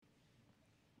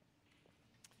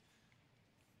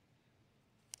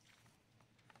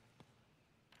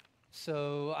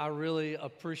So I really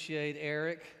appreciate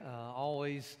Eric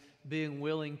always being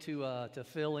willing to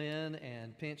fill in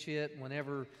and pinch hit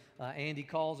whenever Andy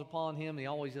calls upon him. He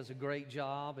always does a great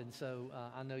job, and so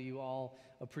I know you all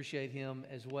appreciate him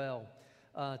as well.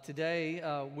 Today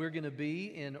we're going to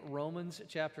be in Romans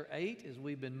chapter 8 as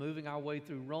we've been moving our way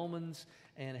through Romans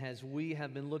and as we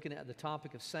have been looking at the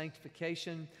topic of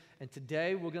sanctification. And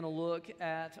today we're going to look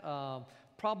at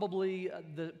probably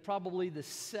the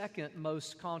second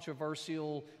most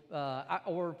controversial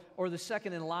or the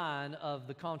second in line of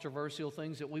the controversial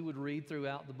things that we would read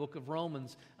throughout the book of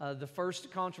Romans. The first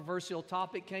controversial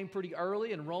topic came pretty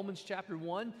early in Romans chapter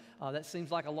 1. That seems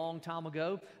like a long time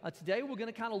ago. Today we're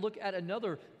going to kind of look at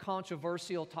another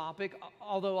controversial topic,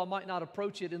 although I might not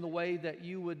approach it in the way that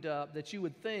you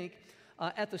would think.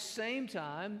 At the same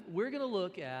time, we're going to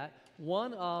look at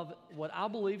one of what I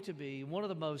believe to be one of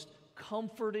the most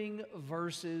comforting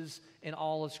verses in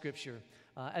all of Scripture.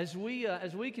 As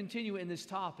we continue in this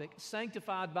topic,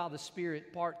 Sanctified by the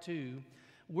Spirit, Part 2,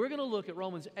 we're going to look at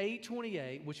Romans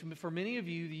 8:28, which for many of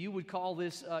you, you would call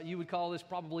this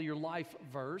probably your life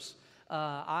verse.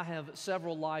 I have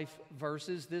several life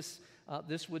verses. This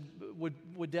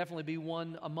would definitely be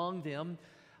one among them.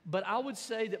 But I would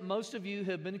say that most of you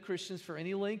have been Christians for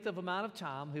any length of amount of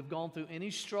time, who've gone through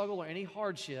any struggle or any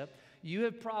hardship. You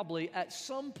have probably at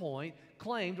some point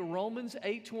claimed Romans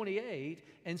 8:28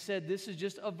 and said, this is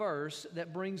just a verse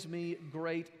that brings me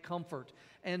great comfort.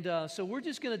 And so we're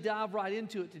just going to dive right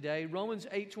into it today. Romans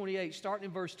 8:28, starting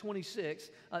in verse 26.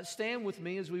 Stand with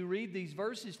me as we read these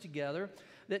verses together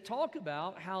that talk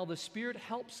about how the Spirit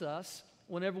helps us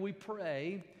whenever we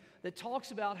pray, that talks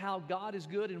about how God is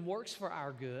good and works for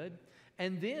our good,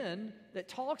 and then that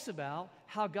talks about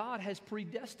how God has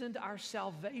predestined our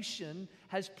salvation,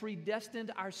 has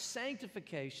predestined our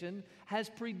sanctification,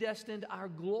 has predestined our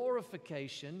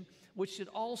glorification, which should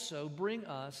also bring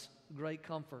us great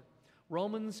comfort.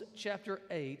 Romans chapter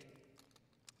 8,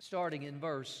 starting in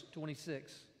verse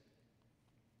 26.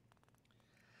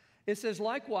 It says,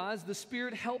 likewise, the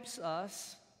Spirit helps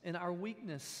us in our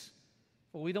weakness,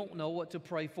 for we don't know what to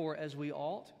pray for as we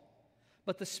ought,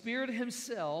 but the Spirit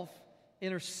Himself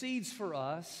intercedes for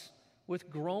us with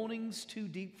groanings too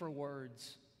deep for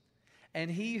words.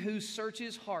 And He who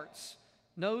searches hearts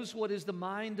knows what is the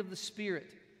mind of the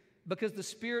Spirit, because the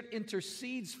Spirit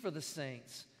intercedes for the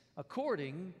saints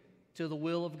according to the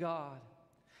will of God.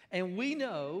 And we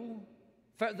know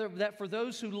that for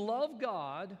those who love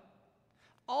God,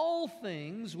 all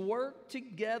things work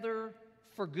together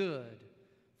for good,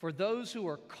 for those who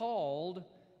are called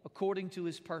according to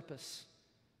His purpose.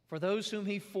 For those whom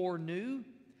He foreknew,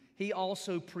 He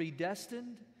also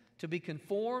predestined to be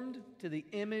conformed to the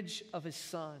image of His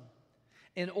Son,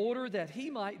 in order that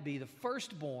He might be the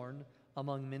firstborn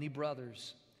among many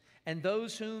brothers. And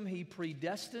those whom He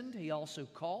predestined, He also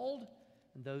called.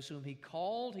 And those whom He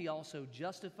called, He also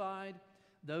justified.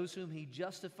 Those whom He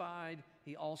justified,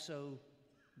 He also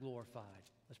glorified.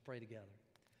 Let's pray together.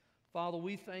 Father,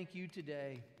 we thank You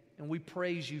today, and we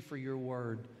praise You for Your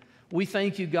word. We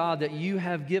thank You, God, that You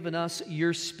have given us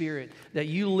Your Spirit, that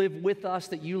You live with us,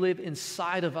 that You live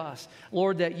inside of us.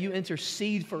 Lord, that You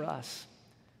intercede for us.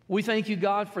 We thank You,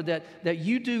 God, for that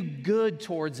You do good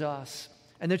towards us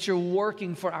and that You're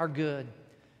working for our good.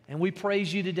 And we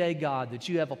praise You today, God, that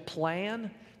You have a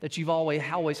plan, that You've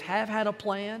always have had a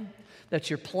plan, that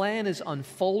Your plan is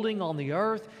unfolding on the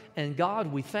earth. And God,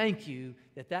 we thank You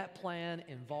that that plan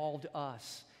involved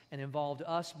us, and involved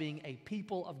us being a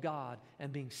people of God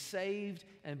and being saved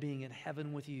and being in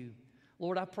heaven with You.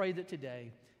 Lord, I pray that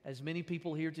today, as many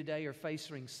people here today are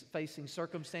facing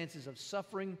circumstances of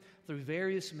suffering through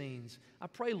various means, I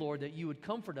pray, Lord, that You would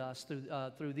comfort us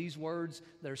through these words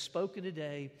that are spoken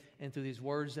today and through these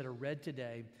words that are read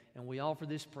today. And we offer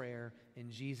this prayer in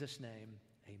Jesus' name.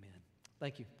 Amen.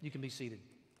 Thank you. You can be seated.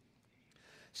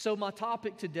 So my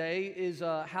topic today is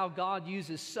how God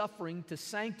uses suffering to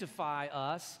sanctify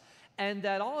us, and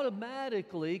that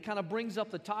automatically kind of brings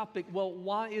up the topic, well,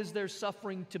 why is there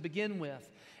suffering to begin with?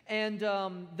 And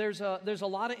there's a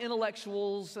lot of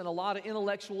intellectuals and a lot of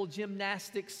intellectual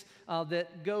gymnastics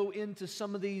that go into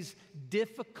some of these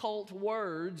difficult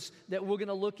words that we're going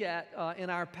to look at in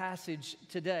our passage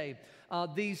today.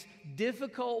 These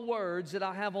difficult words that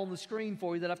I have on the screen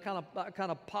for you that I've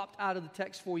kind of popped out of the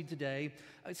text for you today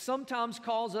sometimes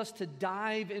cause us to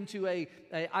dive into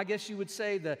I guess you would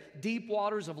say, the deep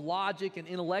waters of logic and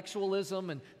intellectualism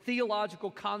and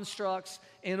theological constructs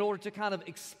in order to kind of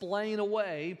explain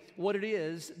away away what it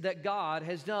is that God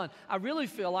has done. I really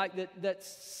feel like that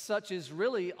such is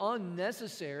really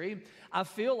unnecessary. I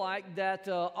feel like that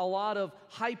a lot of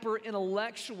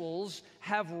hyper-intellectuals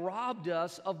have robbed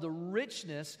us of the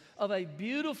richness of a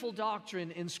beautiful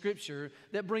doctrine in Scripture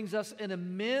that brings us an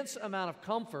immense amount of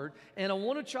comfort. And I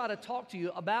want to try to talk to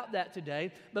you about that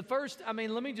today. But first, let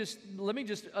me just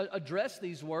address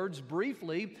these words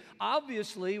briefly.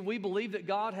 Obviously, we believe that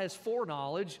God has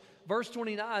foreknowledge. Verse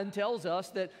 29 tells us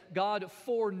that God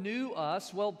foreknew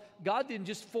us. Well, God didn't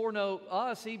just foreknow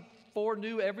us, He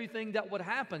foreknew everything that would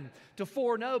happen. To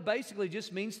foreknow basically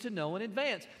just means to know in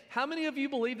advance. How many of you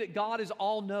believe that God is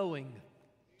all-knowing?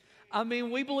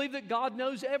 We believe that God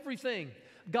knows everything.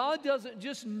 God doesn't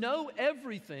just know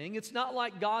everything. It's not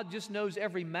like God just knows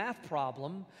every math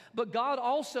problem, but God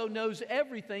also knows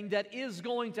everything that is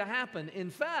going to happen. In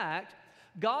fact,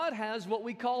 God has what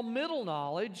we call middle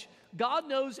knowledge. God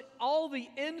knows all the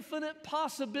infinite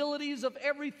possibilities of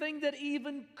everything that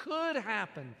even could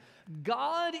happen.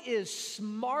 God is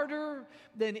smarter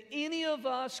than any of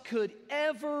us could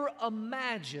ever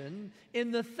imagine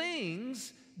in the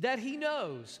things that He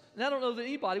knows. And I don't know that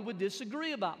anybody would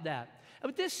disagree about that.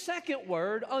 But this second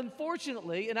word,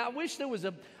 unfortunately, and I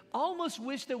almost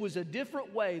wish there was a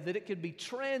different way that it could be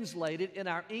translated in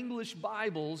our English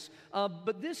Bibles,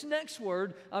 but this next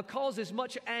word causes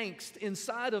much angst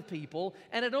inside of people,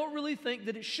 and I don't really think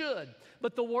that it should.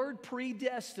 But the word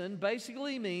predestined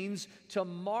basically means to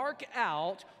mark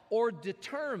out or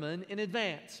determine in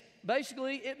advance.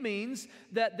 Basically, it means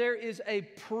that there is a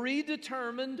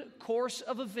predetermined course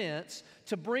of events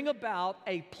to bring about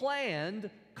a planned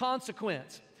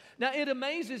consequence. Now, it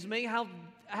amazes me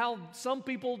how some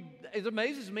people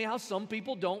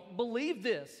don't believe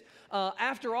this.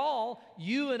 After all,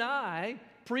 you and I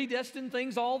predestine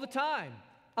things all the time.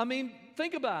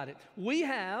 Think about it. We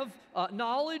have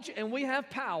knowledge and we have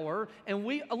power, and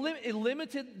we,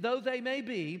 limited though they may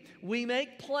be, we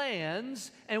make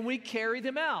plans and we carry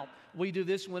them out. We do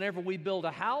this whenever we build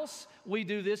a house. We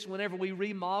do this whenever we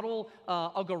remodel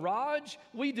a garage.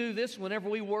 We do this whenever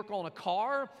we work on a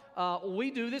car.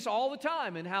 We do this all the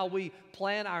time in how we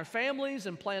plan our families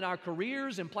and plan our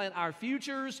careers and plan our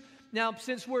futures. Now,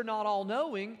 since we're not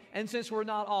all-knowing and since we're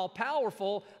not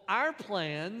all-powerful, our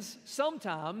plans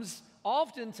sometimes,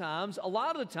 oftentimes, a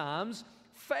lot of the times,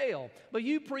 fail. But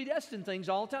you predestine things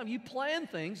all the time. You plan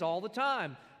things all the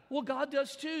time. Well, God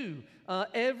does too.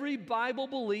 Every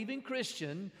Bible-believing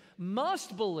Christian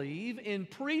must believe in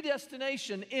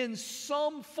predestination in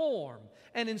some form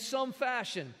and in some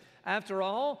fashion. After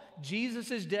all,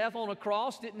 Jesus' death on a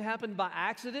cross didn't happen by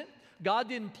accident. God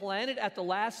didn't plan it at the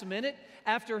last minute.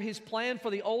 After His plan for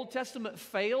the Old Testament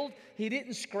failed, He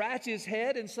didn't scratch His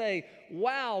head and say,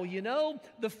 wow,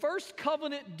 the first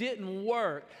covenant didn't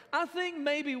work. I think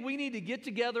maybe we need to get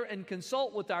together and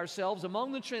consult with ourselves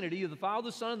among the Trinity of the Father,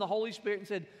 the Son, and the Holy Spirit and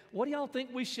said, what do y'all think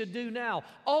we should do now?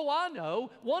 Oh, I know.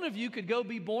 One of you could go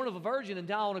be born of a virgin and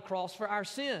die on a cross for our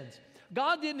sins.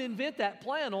 God didn't invent that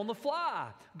plan on the fly.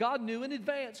 God knew in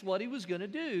advance what He was going to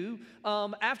do.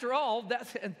 After all,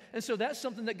 so that's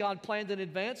something that God planned in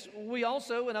advance. We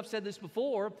also, and I've said this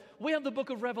before, we have the book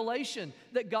of Revelation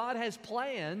that God has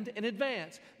planned in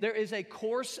advance. There is a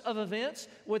course of events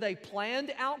with a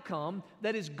planned outcome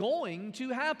that is going to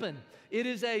happen. It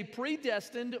is a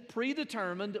predestined,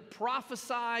 predetermined,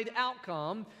 prophesied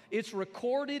outcome. It's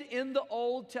recorded in the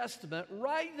Old Testament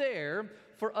right there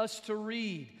for us to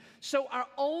read. So our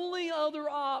only other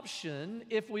option,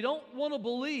 if we don't want to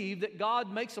believe that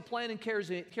God makes a plan and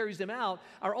carries them out,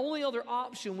 our only other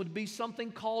option would be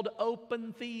something called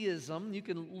open theism. You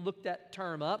can look that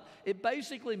term up. It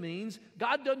basically means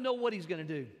God doesn't know what He's going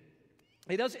to do.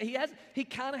 He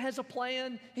kind of has a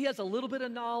plan. He has a little bit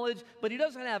of knowledge, but He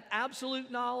doesn't have absolute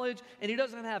knowledge, and He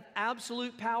doesn't have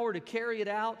absolute power to carry it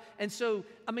out. And so,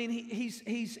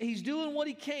 he's doing what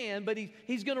He can, but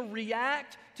he's going to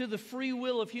react to the free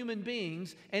will of human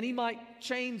beings, and He might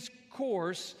change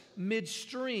course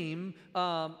midstream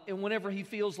and whenever He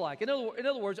feels like. In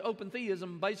other words, open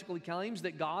theism basically claims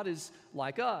that God is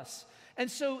like us. And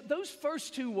so those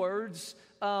first two words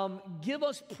give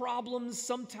us problems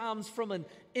sometimes from an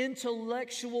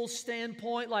intellectual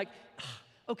standpoint, like,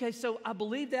 okay, so I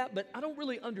believe that, but I don't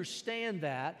really understand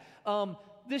that.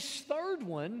 This third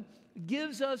one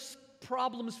gives us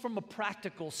problems from a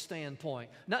practical standpoint,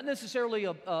 not necessarily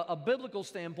a biblical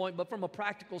standpoint, but from a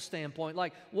practical standpoint,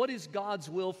 like, what is God's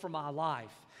will for my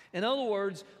life? In other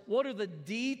words, what are the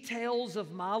details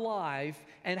of my life,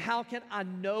 and how can I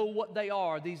know what they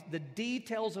are, the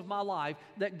details of my life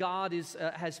that God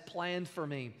has planned for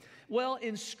me? Well,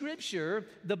 in Scripture,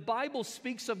 the Bible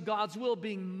speaks of God's will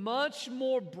being much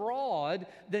more broad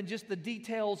than just the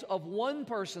details of one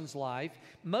person's life.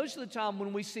 Most of the time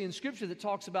when we see in Scripture that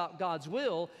talks about God's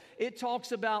will, it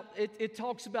talks about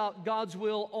God's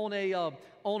will on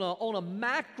a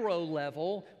macro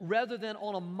level rather than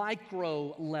on a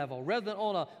micro level, rather than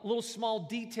on a little small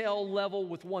detail level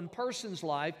with one person's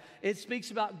life. It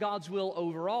speaks about God's will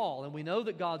overall. And we know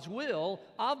that God's will,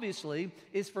 obviously,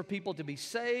 is for people to be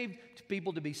saved, to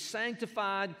people to be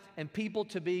sanctified, and people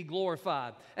to be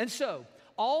glorified. And so,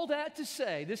 all that to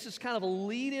say, this is kind of a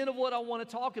lead-in of what I want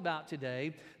to talk about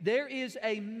today. There is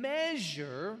a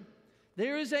measure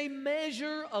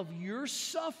of your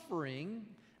suffering,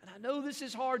 and I know this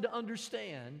is hard to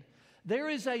understand. There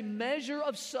is a measure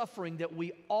of suffering that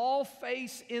we all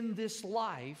face in this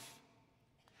life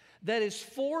that is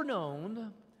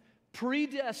foreknown,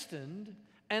 predestined,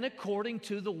 and according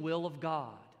to the will of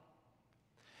God.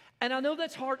 And I know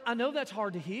that's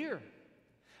hard to hear.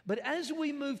 But as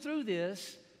we move through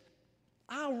this,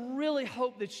 I really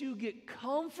hope that you get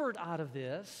comfort out of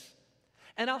this.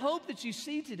 And I hope that you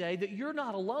see today that you're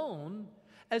not alone.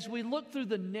 As we look through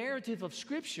the narrative of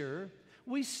Scripture,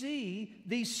 we see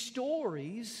these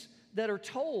stories that are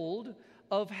told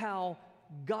of how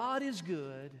God is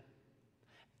good,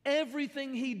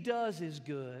 everything He does is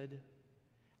good,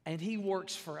 and He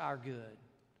works for our good.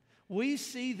 We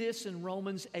see this in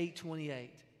Romans 8:28.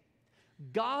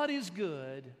 God is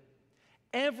good,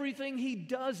 everything He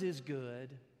does is good,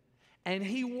 and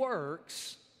He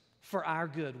works for our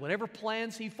good. Whatever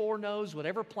plans He foreknows,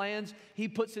 whatever plans He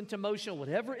puts into motion,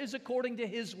 whatever is according to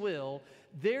His will,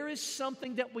 there is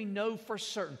something that we know for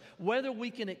certain. Whether we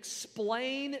can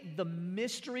explain the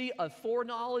mystery of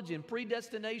foreknowledge and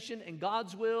predestination and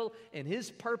God's will and His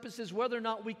purposes, whether or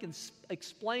not we can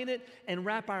explain it and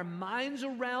wrap our minds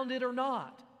around it or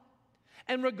not.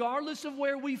 And regardless of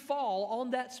where we fall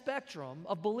on that spectrum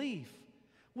of belief,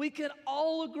 we can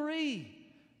all agree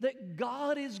that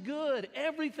God is good.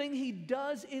 Everything He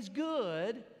does is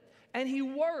good, and He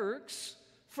works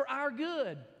for our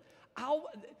good.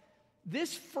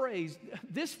 This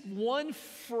one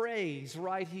phrase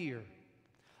right here,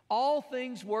 all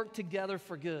things work together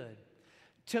for good,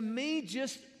 to me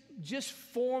just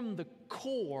form the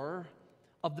core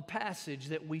of the passage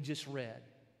that we just read.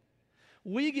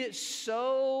 We get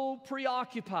so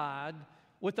preoccupied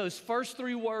with those first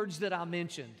three words that I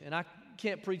mentioned, and I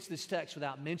can't preach this text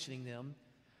without mentioning them.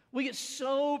 We get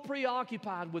so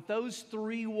preoccupied with those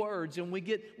three words, and we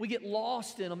get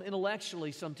lost in them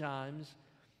intellectually sometimes.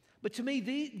 But to me,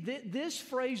 this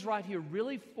phrase right here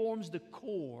really forms the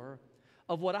core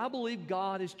of what I believe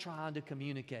God is trying to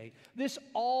communicate. This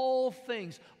all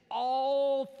things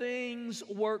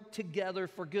work together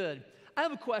for good. I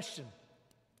have a question.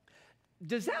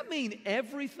 Does that mean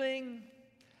everything?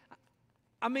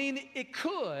 I mean, it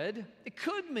could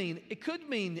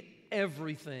mean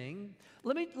everything.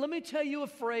 Let me tell you a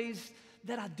phrase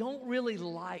that I don't really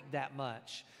like that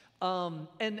much.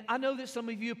 And I know that some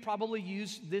of you have probably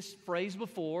used this phrase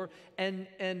before, and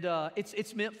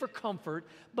it's meant for comfort,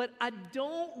 but I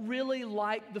don't really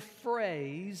like the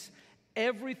phrase,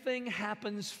 everything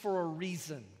happens for a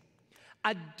reason.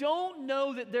 I don't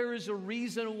know that there is a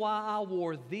reason why I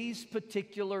wore these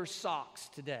particular socks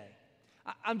today.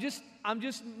 I'm just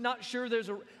not sure there's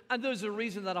a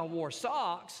reason that I wore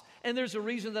socks, and there's a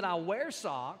reason that I wear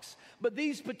socks, but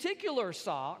these particular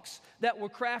socks that were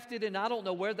crafted, and I don't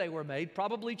know where they were made,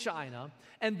 probably China,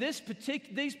 and this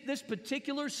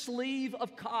particular sleeve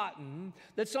of cotton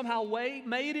that somehow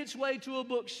made its way to a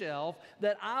bookshelf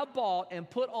that I bought and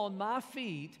put on my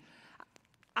feet,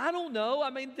 I don't know. I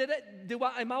mean,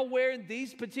 am I wearing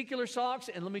these particular socks?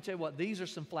 And let me tell you what, these are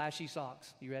some flashy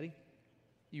socks. You ready?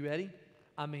 You ready?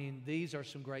 I mean, these are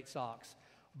some great socks.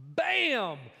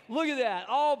 Bam! Look at that,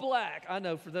 all black. I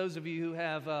know for those of you who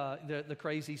have the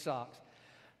crazy socks.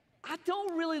 I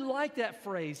don't really like that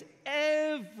phrase,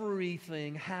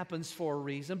 everything happens for a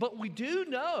reason, but we do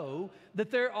know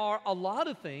that there are a lot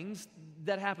of things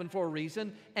that happen for a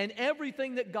reason, and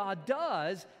everything that God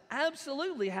does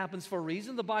absolutely happens for a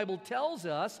reason. The Bible tells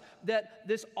us that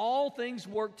all things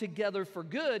work together for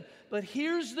good, but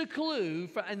here's the clue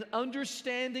for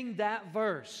understanding that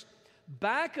verse.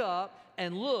 Back up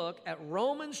and look at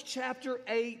Romans chapter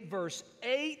 8, verse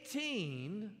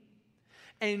 18,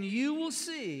 and you will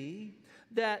see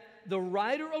that the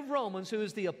writer of Romans, who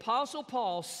is the Apostle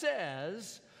Paul,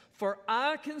 says, "For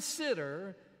I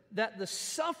consider that the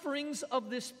sufferings of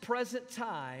this present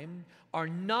time are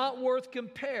not worth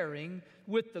comparing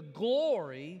with the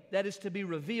glory that is to be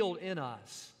revealed in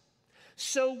us.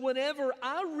 So whenever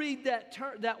I read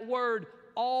that word,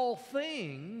 all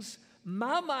things,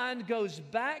 my mind goes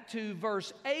back to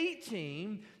verse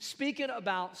 18, speaking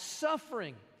about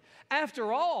suffering.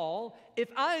 After all, if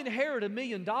I inherit $1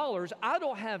 million, I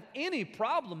don't have any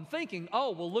problem thinking,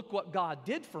 oh, well, look what God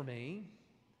did for me.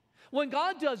 When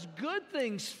God does good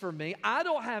things for me, I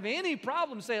don't have any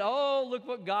problem saying, oh, look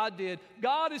what God did.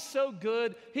 God is so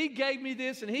good. He gave me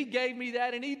this and He gave me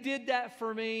that and He did that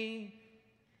for me.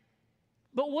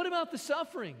 But what about the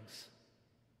sufferings?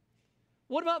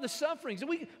 What about the sufferings? And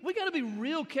we got to be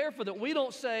real careful that we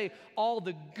don't say all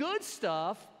the good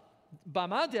stuff, by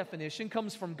my definition,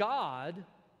 comes from God,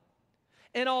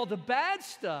 and all the bad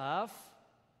stuff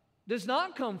does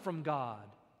not come from God.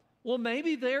 Well,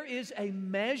 maybe there is a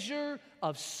measure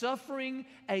of suffering,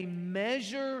 a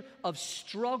measure of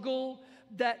struggle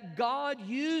that God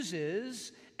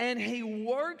uses, and He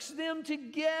works them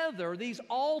together, these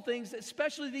all things,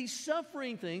 especially these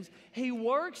suffering things, He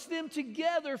works them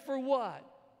together for what?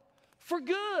 For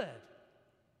good.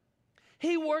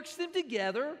 He works them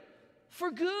together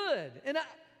for good. And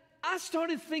I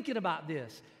started thinking about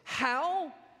this.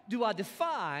 How do I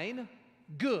define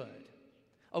good?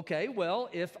 Okay, well,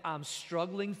 if I'm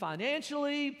struggling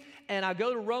financially and I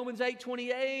go to Romans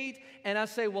 8:28 and I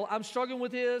say, well, I'm struggling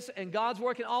with this and God's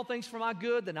working all things for my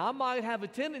good, then I might have a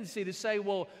tendency to say,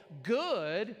 well,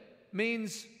 good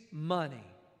means money.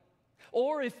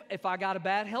 Or if I got a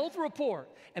bad health report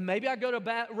and maybe I go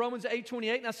to Romans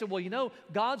 8:28 and I say, well, you know,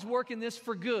 God's working this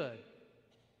for good.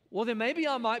 Well, then maybe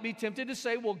I might be tempted to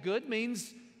say, well, good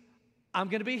means I'm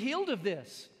going to be healed of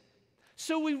this.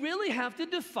 So we really have to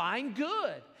define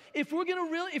good. If we're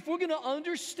going to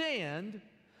understand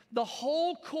the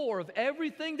whole core of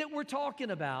everything that we're talking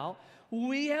about,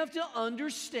 we have to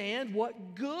understand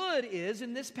what good is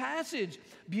in this passage.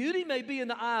 Beauty may be in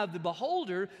the eye of the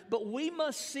beholder, but we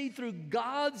must see through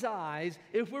God's eyes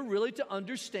if we're really to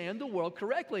understand the world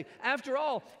correctly. After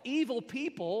all, evil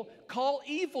people call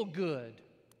evil good.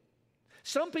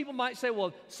 Some people might say,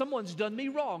 well, someone's done me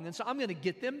wrong, and so I'm going to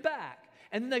get them back.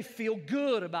 And then they feel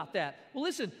good about that. Well,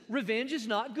 listen, revenge is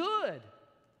not good.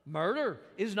 Murder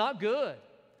is not good.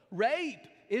 Rape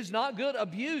is not good.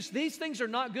 Abuse, these things are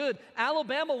not good.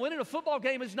 Alabama winning a football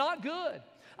game is not good.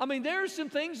 I mean, there are some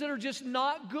things that are just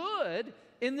not good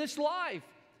in this life.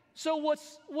 So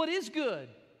what is good?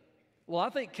 Well,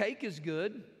 I think cake is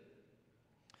good.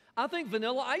 I think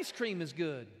vanilla ice cream is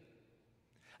good.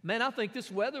 Man, I think this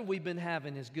weather we've been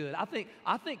having is good. I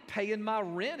think paying my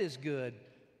rent is good.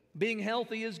 Being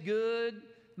healthy is good.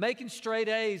 Making straight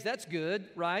A's, that's good,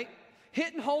 right?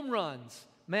 Hitting home runs.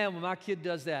 Man, when my kid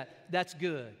does that, that's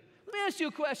good. Let me ask you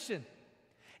a question.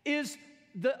 Is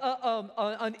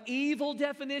an evil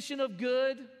definition of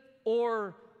good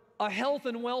or a health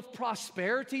and wealth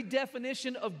prosperity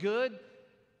definition of good,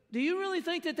 do you really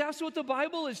think that that's what the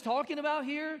Bible is talking about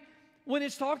here? When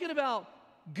it's talking about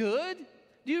good,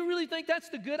 do you really think that's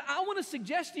the good? I want to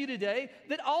suggest to you today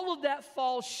that all of that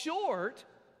falls short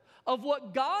of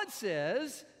what God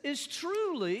says is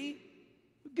truly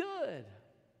good.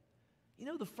 You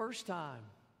know, the first time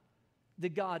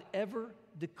that God ever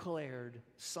declared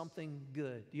something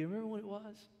good, do you remember when it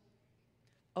was?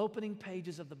 Opening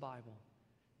pages of the Bible,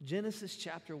 Genesis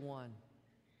chapter 1.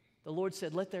 The Lord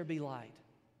said, let there be light.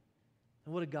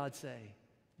 And what did God say?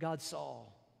 God saw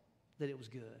that it was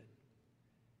good.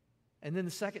 And then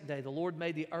the second day, the Lord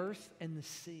made the earth and the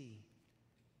sea.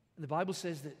 And the Bible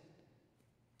says that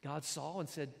God saw and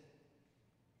said,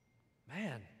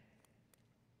 man,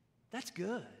 that's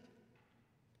good.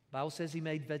 The Bible says He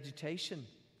made vegetation,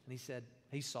 and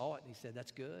He saw it, and He said,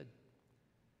 that's good.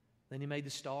 Then He made the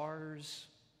stars.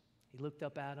 He looked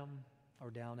up at them,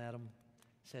 or down at them,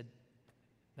 said,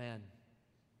 man,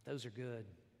 those are good.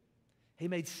 He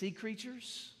made sea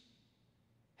creatures.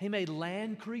 He made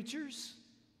land creatures.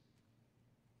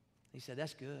 He said,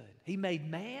 that's good. He made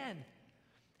man.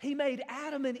 He made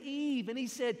Adam and Eve, and He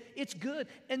said, it's good.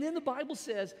 And then the Bible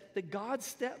says that God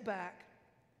stepped back,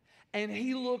 and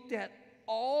He looked at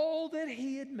all that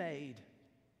He had made,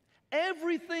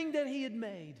 everything that He had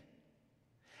made.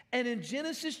 And in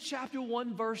Genesis chapter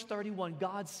 1, verse 31,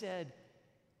 God said,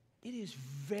 it is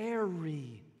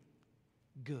very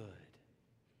good.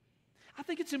 I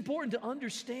think it's important to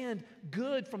understand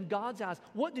good from God's eyes.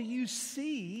 What do you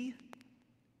see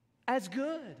as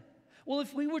good? Well,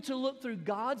 if we were to look through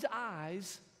God's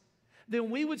eyes, then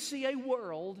we would see a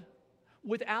world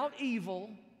without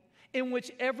evil, in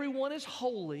which everyone is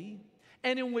holy,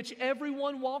 and in which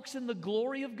everyone walks in the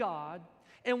glory of God,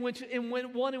 and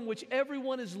one in which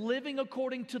everyone is living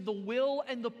according to the will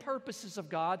and the purposes of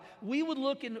God, we would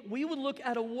look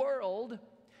at a world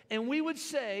and we would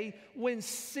say, when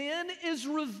sin is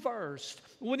reversed,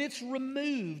 when it's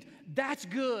removed, that's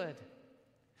good.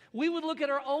 We would look at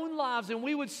our own lives and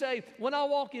we would say, when I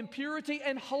walk in purity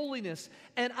and holiness,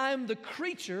 and I'm the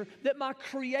creature that my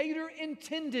Creator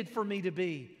intended for me to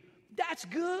be, that's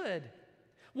good.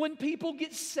 When people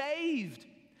get saved,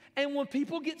 and when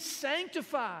people get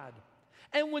sanctified,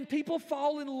 and when people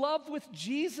fall in love with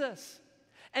Jesus,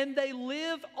 and they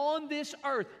live on this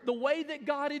earth the way that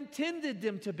God intended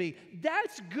them to be,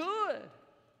 that's good.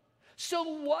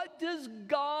 So what does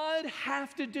God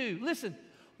have to do? Listen,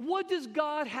 what does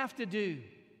God have to do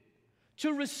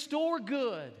to restore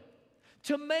good,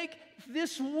 to make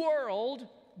this world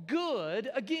good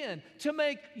again, to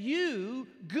make you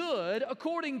good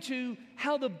according to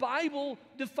how the Bible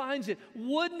defines it?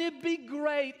 Wouldn't it be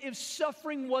great if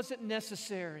suffering wasn't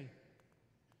necessary?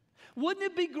 Wouldn't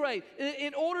it be great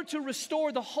in order to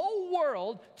restore the whole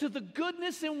world to the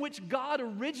goodness in which God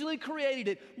originally created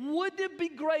it? Wouldn't it be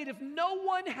great if no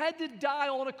one had to die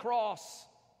on a cross?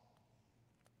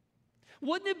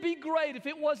 Wouldn't it be great if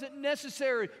it wasn't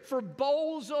necessary for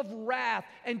bowls of wrath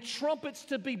and trumpets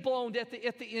to be blown at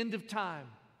the end of time?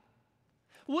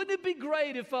 Wouldn't it be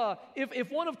great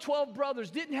if one of 12 brothers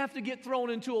didn't have to get thrown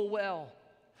into a well?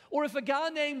 Or if a guy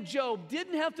named Job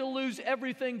didn't have to lose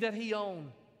everything that he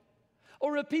owned?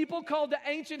 Or if people called the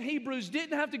ancient Hebrews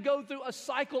didn't have to go through a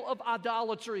cycle of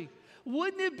idolatry?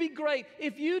 Wouldn't it be great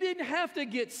if you didn't have to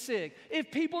get sick, if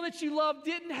people that you love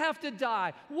didn't have to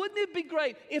die? Wouldn't it be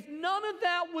great if none of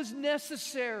that was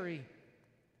necessary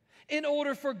in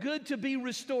order for good to be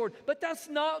restored? But that's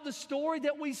not the story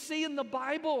that we see in the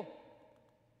Bible.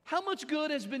 How much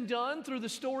good has been done through the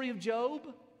story of Job?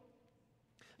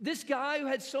 This guy who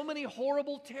had so many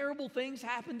horrible, terrible things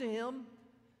happen to him.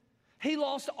 He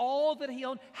lost all that he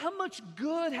owned. How much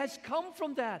good has come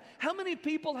from that? How many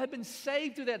people have been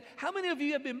saved through that? How many of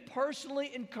you have been personally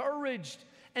encouraged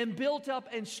and built up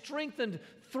and strengthened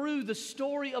through the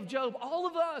story of Job? All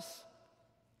of us.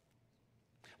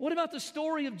 What about the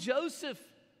story of Joseph?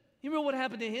 You remember what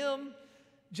happened to him?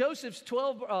 Joseph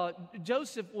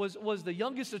was the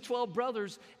youngest of 12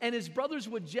 brothers, and his brothers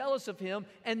were jealous of him,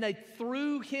 and they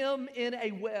threw him in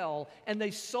a well, and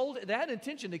they had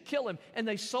intention to kill him, and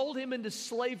they sold him into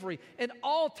slavery, and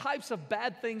all types of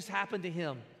bad things happened to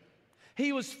him.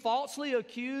 He was falsely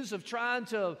accused of trying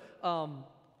to,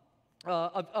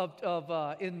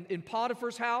 in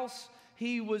Potiphar's house.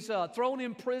 He was thrown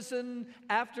in prison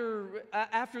after,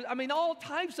 all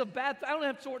types of bad things. I don't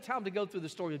have time to go through the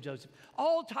story of Joseph.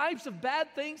 All types of bad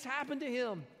things happened to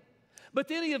him. But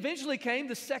then he eventually came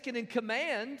the second in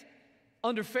command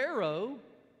under Pharaoh,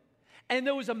 and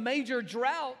there was a major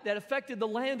drought that affected the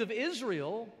land of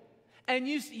Israel, and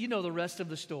you know the rest of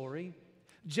the story.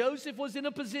 Joseph was in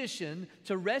a position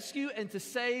to rescue and to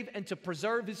save and to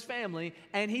preserve his family,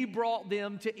 and he brought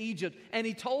them to Egypt. And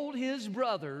he told his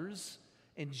brothers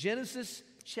in Genesis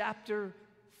chapter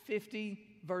 50,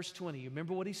 verse 20, you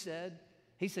remember what he said?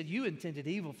 He said, "You intended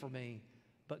evil for me,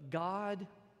 but God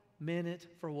meant it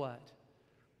for what?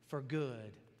 For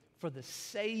good, for the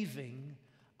saving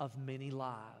of many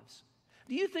lives."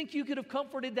 Do you think you could have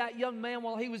comforted that young man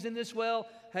while he was in this well?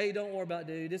 Hey, don't worry about it,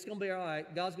 dude. It's going to be all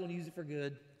right. God's going to use it for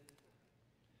good.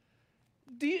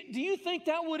 Do you think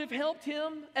that would have helped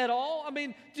him at all? I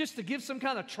mean, just to give some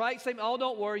kind of trite statement, "Oh,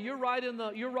 don't worry. You're right in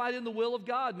the will of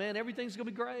God, man. Everything's going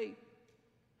to be great."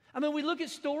 I mean, we look at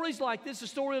stories like this, the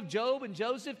story of Job and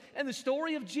Joseph and the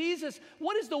story of Jesus.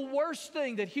 What is the worst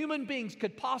thing that human beings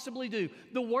could possibly do?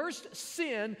 The worst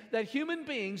sin that human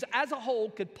beings as a whole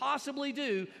could possibly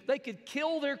do, they could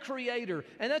kill their Creator.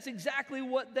 And that's exactly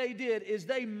what they did, is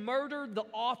they murdered the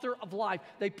author of life.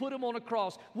 They put him on a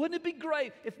cross. Wouldn't it be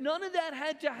great if none of that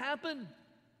had to happen?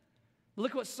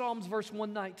 Look what Psalms verse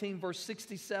 119, verse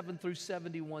 67 through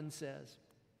 71 says.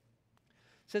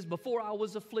 It says, "Before I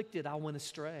was afflicted, I went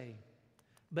astray,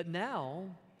 but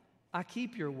now I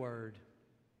keep your word."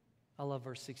 I love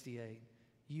verse 68.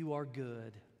 "You are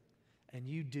good, and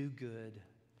you do good.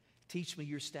 Teach me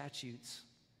your statutes.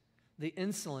 The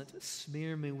insolent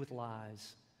smear me with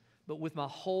lies, but with my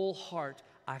whole heart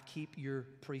I keep your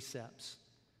precepts.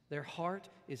 Their heart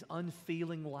is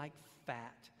unfeeling like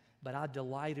fat, but I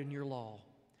delight in your law.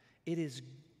 It is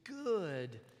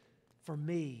good for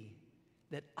me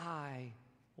that I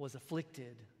was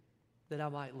afflicted, that I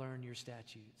might learn your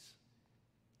statutes."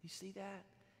 You see that?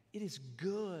 It is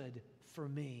good for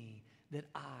me that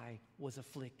I was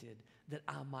afflicted, that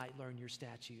I might learn your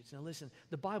statutes. Now listen,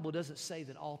 the Bible doesn't say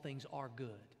that all things are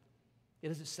good. It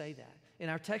doesn't say that. In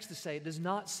our text to say, it does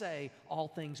not say all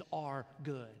things are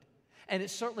good. And it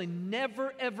certainly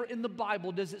never, ever in the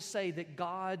Bible does it say that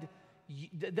God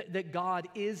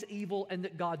is evil and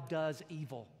that God does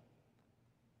evil.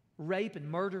 Rape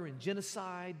and murder and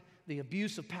genocide, the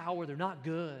abuse of power, they're not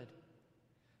good.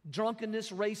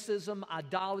 Drunkenness, racism,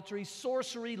 idolatry,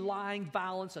 sorcery, lying,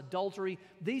 violence, adultery,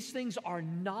 these things are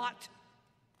not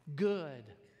good.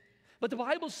 But the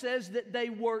Bible says that they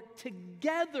work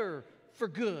together for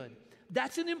good.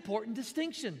 That's an important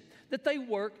distinction, that they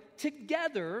work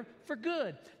together for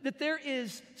good. That there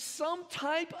is some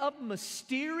type of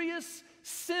mysterious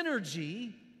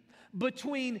synergy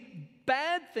between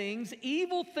bad things,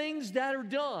 evil things that are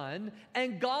done,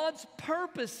 and God's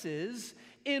purposes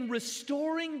in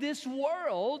restoring this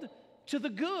world to the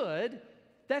good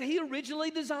that He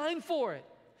originally designed for it.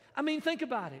 I mean, think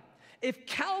about it. If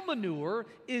cow manure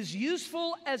is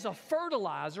useful as a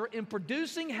fertilizer in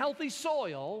producing healthy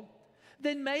soil,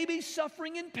 then maybe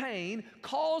suffering and pain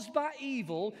caused by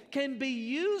evil can be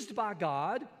used by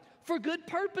God for good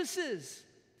purposes.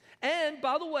 And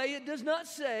by the way, it does not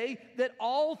say that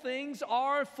all things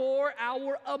are for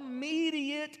our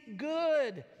immediate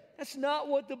good. That's not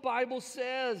what the Bible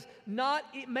says.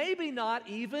 Maybe not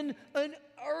even an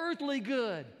earthly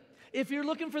good. If you're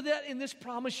looking for that in this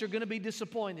promise, you're going to be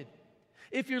disappointed.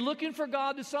 If you're looking for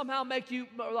God to somehow make you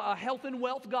a health and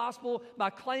wealth gospel by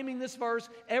claiming this verse,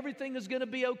 everything is going to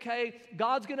be okay.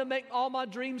 God's going to make all my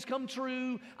dreams come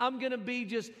true. I'm going to be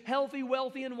just healthy,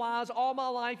 wealthy, and wise all my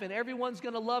life, and everyone's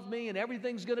going to love me, and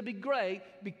everything's going to be great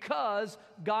because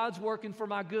God's working for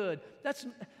my good.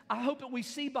 I hope that we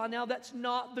see by now that's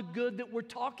not the good that we're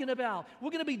talking about.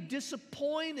 We're going to be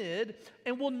disappointed,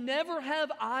 and we'll never have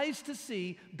eyes to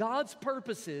see God's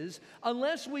purposes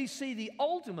unless we see the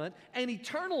ultimate and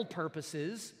eternal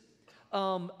purposes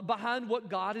behind what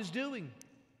God is doing.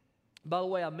 By the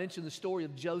way, I mentioned the story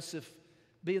of Joseph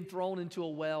being thrown into a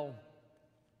well.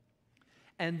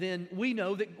 And then we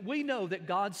know that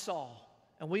God saw,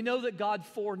 and we know that God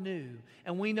foreknew,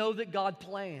 and we know that God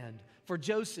planned for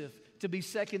Joseph to be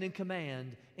second in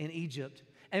command in Egypt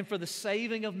and for the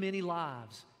saving of many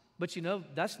lives. But you know,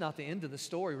 that's not the end of the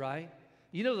story, right?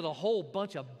 You know that a whole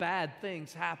bunch of bad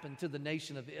things happened to the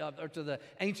nation or to the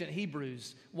ancient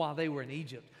Hebrews while they were in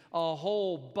Egypt. A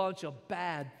whole bunch of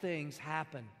bad things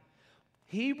happened.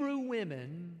 Hebrew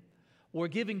women were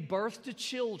giving birth to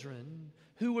children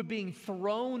who were being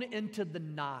thrown into the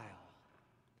Nile.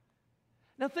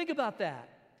 Now think about that.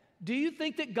 Do you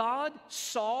think that God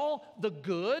saw the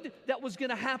good that was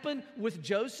going to happen with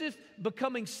Joseph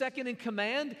becoming second in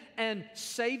command and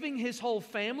saving his whole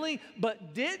family,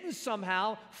 but didn't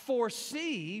somehow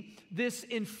foresee this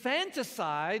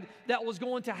infanticide that was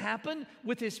going to happen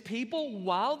with his people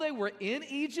while they were in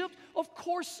Egypt? Of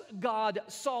course God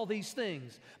saw these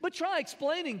things. But try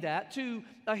explaining that to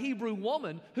a Hebrew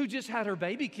woman who just had her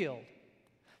baby killed.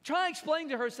 Try explaining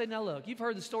to her, say, now look, you've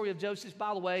heard the story of Joseph.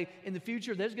 By the way, in the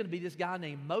future, there's going to be this guy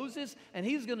named Moses, and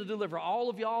he's going to deliver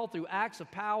all of y'all through acts of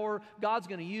power. God's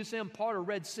going to use him, part of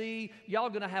Red Sea. Y'all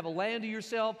going to have a land to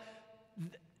yourself.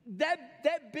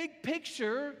 That big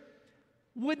picture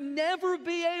would never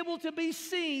be able to be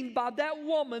seen by that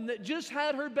woman that just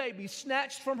had her baby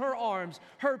snatched from her arms.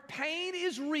 Her pain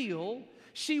is real.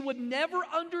 She would never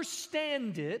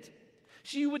understand it.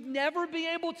 She would never be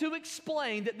able to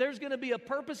explain that there's going to be a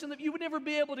purpose in that. You would never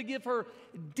be able to give her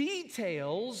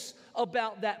details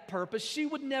about that purpose. She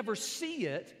would never see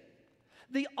it.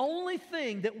 The only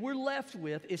thing that we're left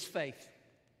with is faith.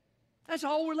 That's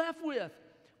all we're left with.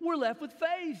 We're left with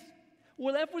faith.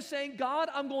 We're left with saying, God,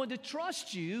 I'm going to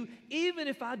trust you even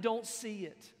if I don't see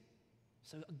it.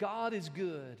 So God is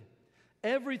good.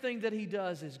 Everything that He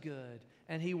does is good.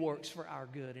 And He works for our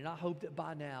good. And I hope that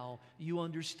by now you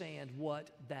understand what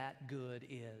that good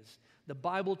is. The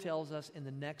Bible tells us in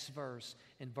the next verse,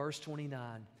 in verse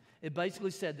 29, it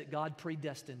basically said that God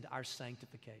predestined our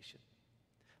sanctification.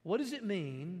 What does it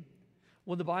mean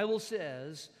when the Bible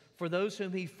says, for those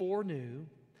whom He foreknew,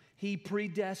 He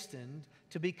predestined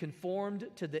to be conformed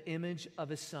to the image of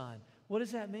His Son? What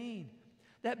does that mean?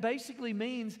 That basically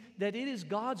means that it is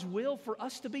God's will for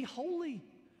us to be holy.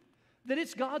 That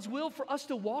it's God's will for us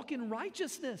to walk in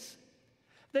righteousness.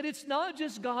 That it's not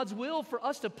just God's will for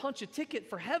us to punch a ticket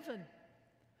for heaven.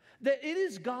 That it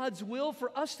is God's will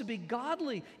for us to be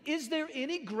godly. Is there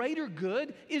any greater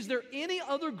good? Is there any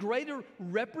other greater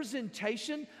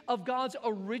representation of God's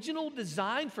original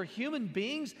design for human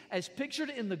beings as pictured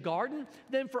in the garden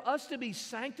than for us to be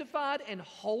sanctified and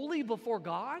holy before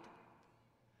God?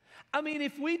 I mean,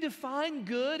 if we define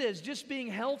good as just being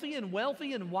healthy and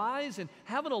wealthy and wise and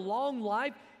having a long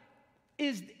life,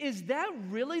 Is that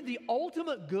really the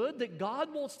ultimate good that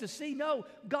God wants to see? No,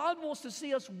 God wants to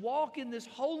see us walk in this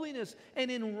holiness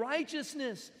and in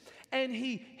righteousness. And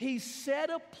He set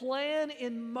a plan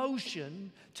in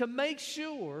motion to make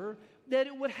sure that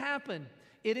it would happen.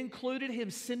 It included Him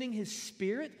sending His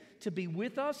Spirit to be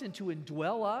with us and to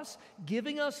indwell us,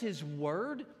 giving us His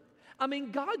Word. I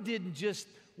mean, God didn't just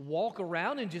walk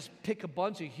around and just pick a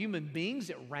bunch of human beings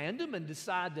at random and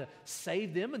decide to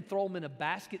save them and throw them in a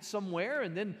basket somewhere,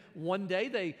 and then one day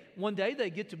they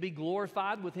get to be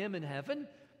glorified with Him in heaven.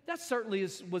 That certainly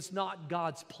was not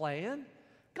God's plan.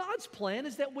 God's plan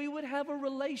is that we would have a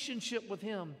relationship with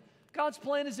Him. God's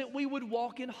plan is that we would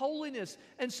walk in holiness.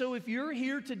 And so if you're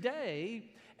here today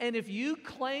and if you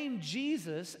claim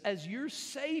Jesus as your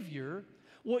Savior,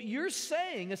 what you're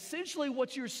saying, essentially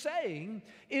what you're saying,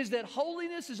 is that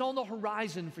holiness is on the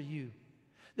horizon for you.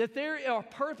 That there are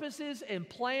purposes and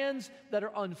plans that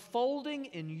are unfolding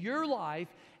in your life,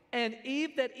 and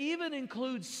that even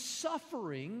includes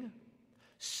suffering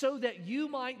so that you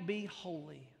might be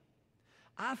holy.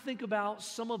 I think about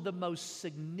some of the most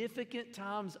significant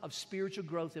times of spiritual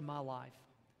growth in my life,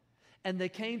 and they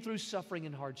came through suffering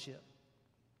and hardship.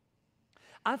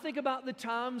 I think about the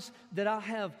times that I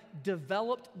have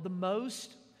developed the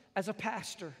most as a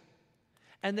pastor,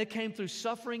 and they came through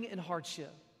suffering and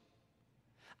hardship.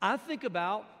 I think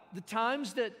about the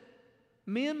times that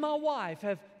me and my wife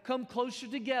have come closer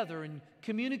together and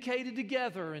communicated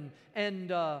together,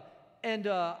 and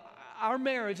our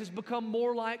marriage has become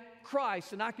more like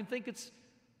Christ. And I can think it's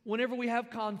whenever we have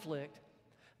conflict,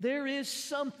 there is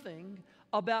something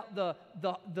about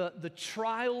the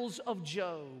trials of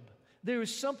Job. There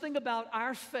is something about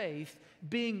our faith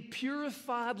being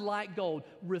purified like gold,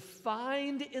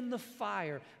 refined in the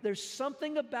fire. There's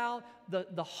something about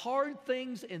the hard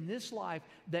things in this life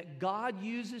that God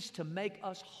uses to make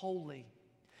us holy.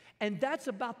 And that's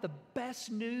about the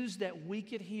best news that we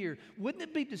could hear. Wouldn't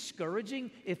it be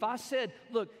discouraging if I said,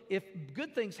 look, if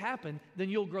good things happen, then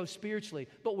you'll grow spiritually.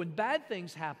 But when bad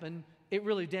things happen, it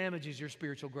really damages your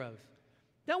spiritual growth.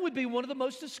 That would be one of the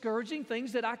most discouraging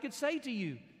things that I could say to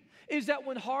you. Is that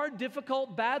when hard,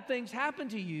 difficult, bad things happen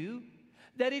to you,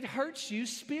 that it hurts you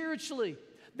spiritually.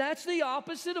 That's the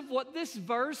opposite of what this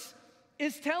verse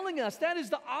is telling us. That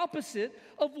is the opposite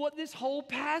of what this whole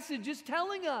passage is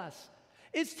telling us.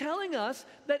 It's telling us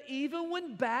that even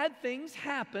when bad things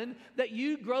happen, that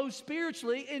you grow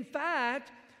spiritually. In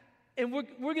fact, and we're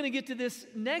going to get to this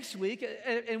next week,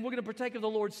 and we're going to partake of the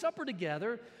Lord's Supper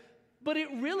together, but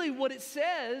what it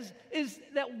says is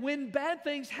that when bad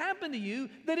things happen to you,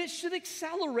 that it should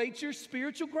accelerate your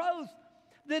spiritual growth.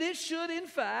 That it should, in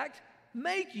fact,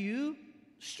 make you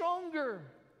stronger.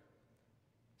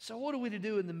 So what are we to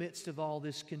do in the midst of all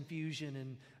this confusion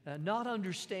and not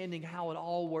understanding how it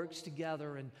all works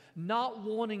together and not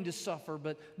wanting to suffer,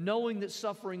 but knowing that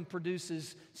suffering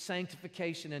produces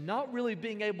sanctification and not really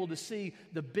being able to see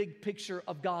the big picture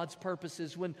of God's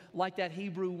purposes when, like that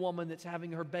Hebrew woman that's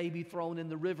having her baby thrown in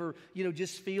the river,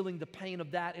 just feeling the pain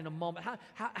of that in a moment.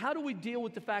 How do we deal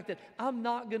with the fact that I'm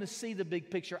not going to see the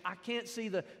big picture? I can't see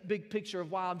the big picture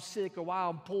of why I'm sick or why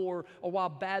I'm poor or why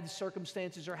bad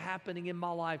circumstances are happening in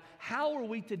my life. How are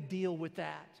we to deal with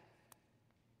that?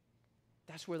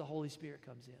 That's where the Holy Spirit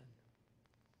comes in.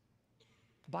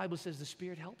 The Bible says the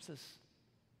Spirit helps us.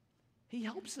 He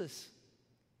helps us.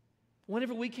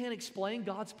 Whenever we can't explain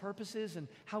God's purposes and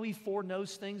how He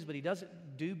foreknows things, but He doesn't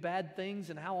do bad things,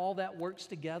 and how all that works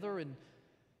together, and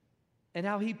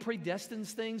how He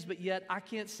predestines things, but yet I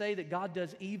can't say that God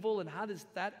does evil, and how does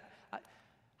that...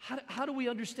 How do we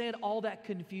understand all that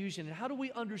confusion? And how do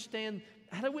we understand,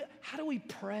 how do we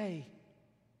pray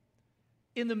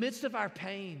in the midst of our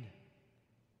pain?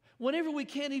 Whenever we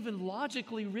can't even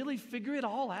logically really figure it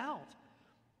all out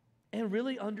and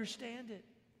really understand it.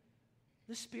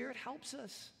 The Spirit helps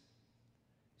us.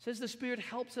 It says the Spirit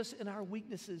helps us in our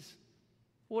weaknesses.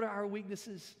 What are our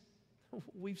weaknesses?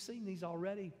 We've seen these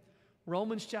already.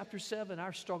 Romans chapter 7,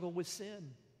 our struggle with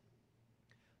sin.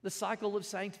 The cycle of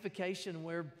sanctification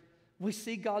where we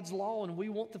see God's law and we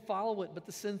want to follow it, but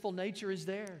the sinful nature is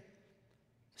there.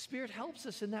 The Spirit helps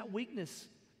us in that weakness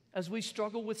as we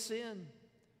struggle with sin,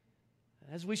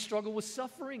 as we struggle with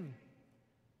suffering.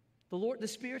 The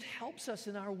Spirit helps us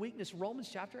in our weakness. Romans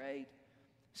chapter 8.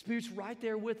 The Spirit's right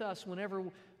there with us whenever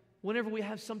we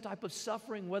have some type of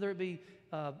suffering, whether it be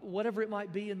whatever it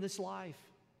might be in this life.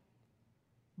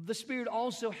 The Spirit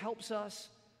also helps us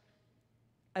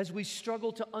as we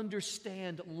struggle to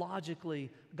understand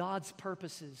logically God's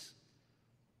purposes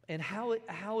and how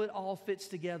it all fits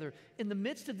together. In the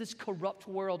midst of this corrupt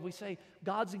world, we say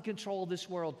God's in control of this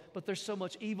world, but there's so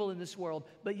much evil in this world,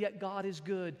 but yet God is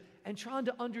good. and trying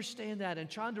to understand that and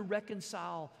trying to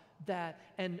reconcile that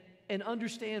and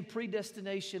understand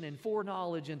predestination and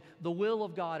foreknowledge and the will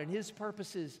of God and His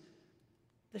purposes,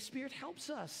 the Spirit helps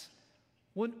us.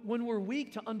 When we're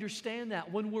weak to understand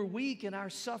that, when we're weak in our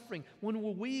suffering, when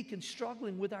we're weak and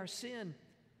struggling with our sin,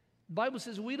 the Bible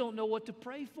says we don't know what to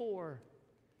pray for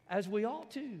as we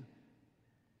ought to.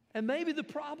 And maybe the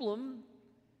problem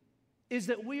is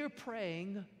that we are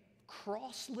praying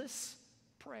crossless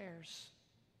prayers.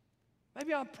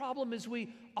 Maybe our problem is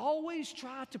we always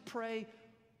try to pray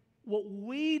what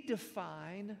we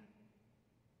define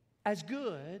as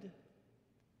good,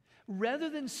 rather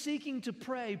than seeking to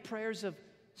pray prayers of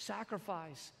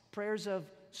sacrifice, prayers of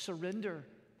surrender,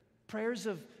 prayers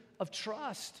of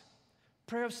trust,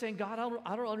 prayer of saying, God,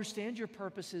 I don't understand your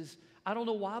purposes. I don't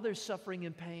know why there's suffering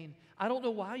and pain. I don't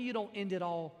know why you don't end it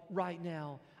all right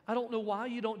now. I don't know why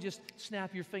you don't just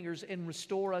snap your fingers and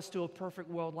restore us to a perfect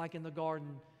world like in the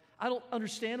garden. I don't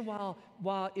understand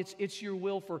why it's your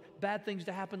will for bad things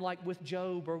to happen like with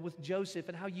Job or with Joseph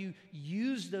and how you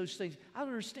use those things. I don't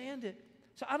understand it.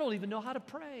 So I don't even know how to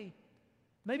pray.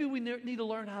 Maybe we need to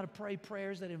learn how to pray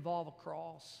prayers that involve a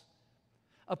cross.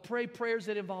 Pray prayers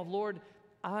that involve, Lord,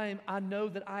 I know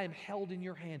that I am held in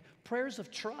your hand. Prayers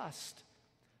of trust,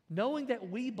 knowing that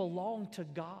we belong to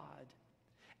God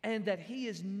and that He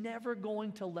is never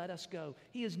going to let us go.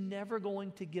 He is never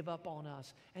going to give up on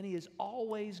us, and He is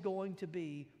always going to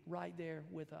be right there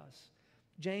with us.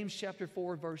 James chapter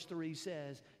 4, verse 3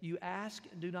 says, you ask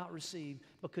and do not receive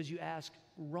because you ask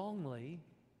wrongly,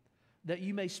 that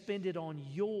you may spend it on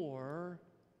your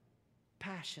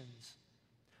passions.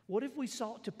 What if we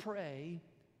sought to pray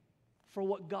for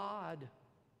what God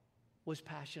was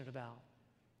passionate about?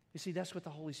 You see, that's what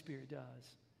the Holy Spirit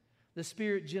does. The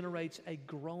Spirit generates a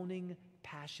groaning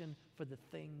passion for the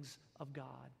things of God.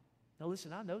 Now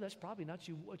listen, I know that's probably not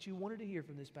what you wanted to hear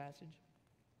from this passage.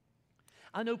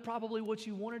 I know probably what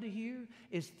you wanted to hear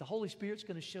is the Holy Spirit's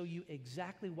going to show you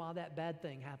exactly why that bad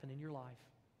thing happened in your life.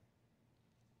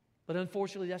 But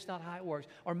unfortunately, that's not how it works.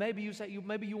 Or maybe you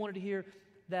wanted to hear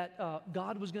that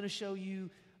God was going to show you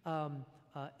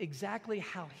exactly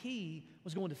how He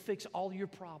was going to fix all your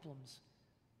problems.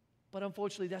 But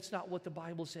unfortunately, that's not what the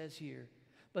Bible says here.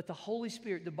 But the Holy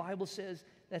Spirit, the Bible says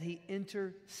that He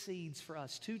intercedes for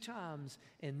us. 2 times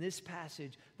in this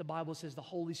passage, the Bible says the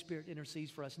Holy Spirit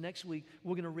intercedes for us. Next week,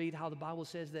 we're going to read how the Bible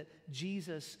says that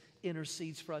Jesus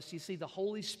intercedes for us. You see, the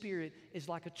Holy Spirit is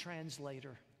like a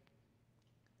translator.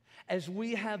 As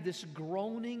we have this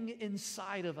groaning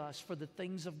inside of us for the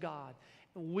things of God,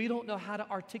 we don't know how to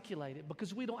articulate it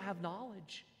because we don't have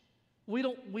knowledge. We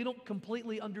don't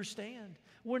completely understand.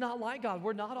 We're not like God.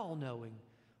 We're not all-knowing.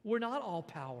 We're not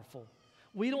all-powerful.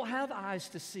 We don't have eyes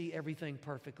to see everything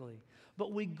perfectly.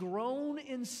 But we groan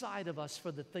inside of us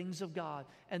for the things of God,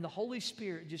 and the Holy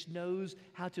Spirit just knows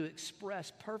how to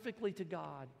express perfectly to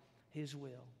God His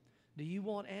will. Do you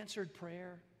want answered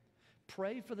prayer?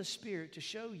 Pray for the Spirit to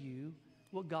show you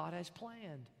what God has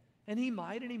planned. And He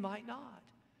might and He might not.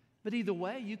 But either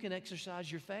way, you can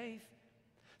exercise your faith.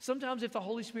 Sometimes if the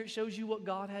Holy Spirit shows you what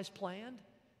God has planned,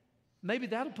 maybe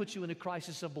that'll put you in a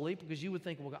crisis of belief because you would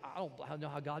think, well, I don't know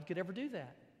how God could ever do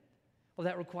that. Well,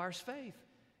 that requires faith.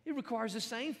 It requires the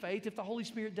same faith if the Holy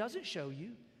Spirit doesn't show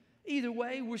you. Either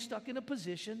way, we're stuck in a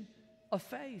position of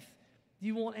faith.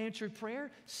 You want answered prayer?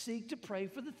 Seek to pray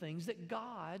for the things that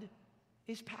God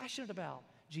is passionate about.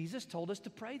 Jesus told us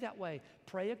to pray that way.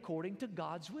 Pray according to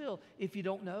God's will. If you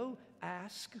don't know,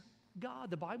 ask God.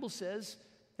 The Bible says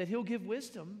that He'll give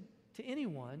wisdom to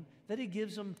anyone, that He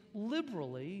gives them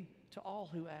liberally to all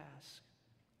who ask.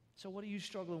 So what are you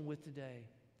struggling with today?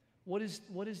 What is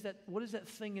that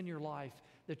thing in your life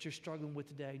that you're struggling with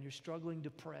today and you're struggling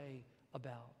to pray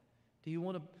about? Do you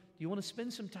want to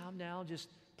spend some time now just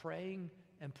praying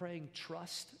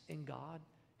trust in God?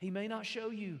 He may not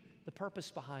show you the purpose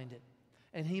behind it,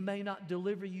 and He may not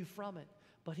deliver you from it,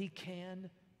 but He can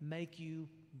make you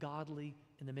godly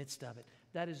in the midst of it.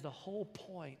 That is the whole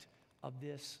point of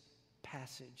this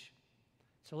passage.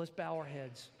 So let's bow our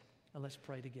heads and let's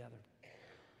pray together.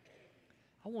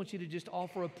 I want you to just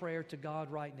offer a prayer to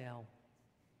God right now.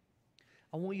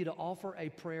 I want you to offer a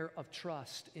prayer of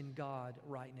trust in God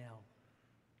right now.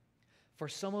 For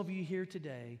some of you here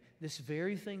today, this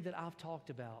very thing that I've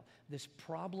talked about, this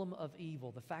problem of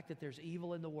evil, the fact that there's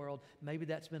evil in the world, maybe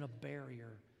that's been a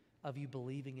barrier of you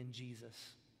believing in Jesus.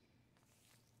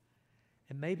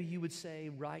 And maybe you would say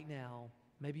right now,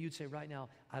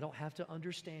 I don't have to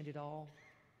understand it all.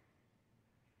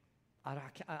 I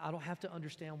don't have to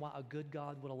understand why a good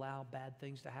God would allow bad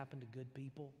things to happen to good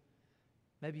people.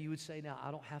 Maybe you would say now,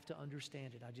 I don't have to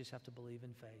understand it. I just have to believe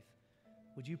in faith.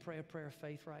 Would you pray a prayer of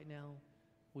faith right now?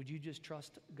 Would you just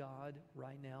trust God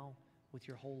right now with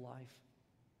your whole life?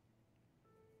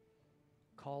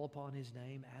 Call upon His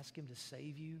name. Ask Him to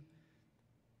save you.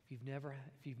 If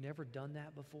you've never done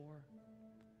that before.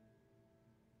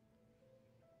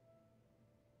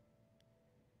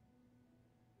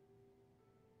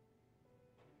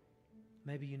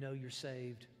 Maybe you know you're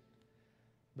saved,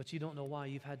 but you don't know why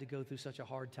you've had to go through such a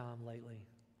hard time lately.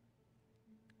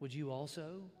 Would you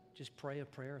also just pray a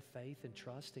prayer of faith and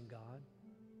trust in God?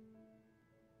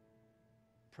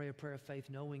 Pray a prayer of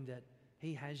faith knowing that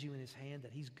He has you in His hand,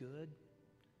 that He's good,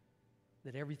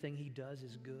 that everything He does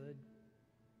is good,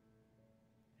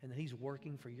 and that He's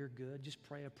working for your good. Just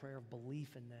pray a prayer of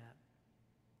belief in that.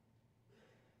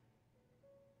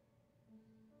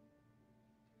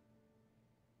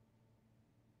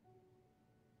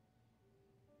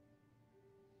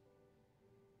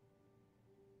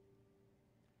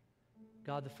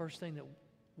 God, the first thing that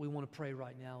we want to pray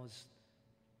right now is,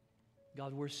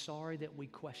 God, we're sorry that we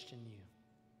question you.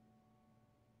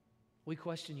 We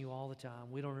question you all the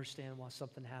time. We don't understand why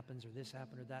something happens or this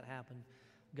happened or that happened.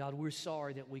 God, we're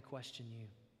sorry that we question you.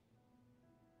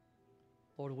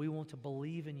 Lord, we want to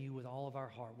believe in you with all of our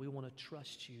heart. We want to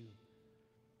trust you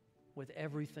with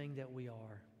everything that we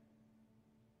are.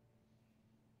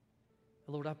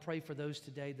 Lord, I pray for those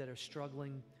today that are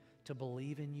struggling to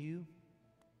believe in you.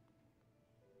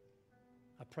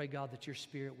 I pray, God, that your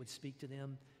Spirit would speak to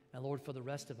them. And Lord, for the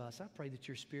rest of us, I pray that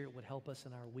your Spirit would help us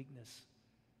in our weakness.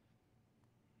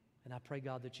 And I pray,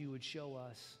 God, that you would show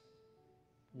us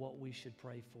what we should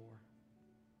pray for.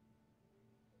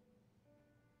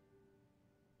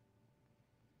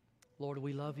 Lord,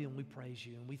 we love you and we praise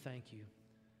you and we thank you.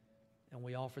 And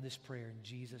we offer this prayer in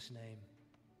Jesus' name.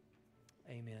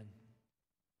 Amen.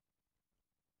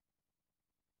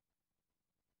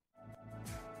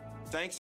 Thanks.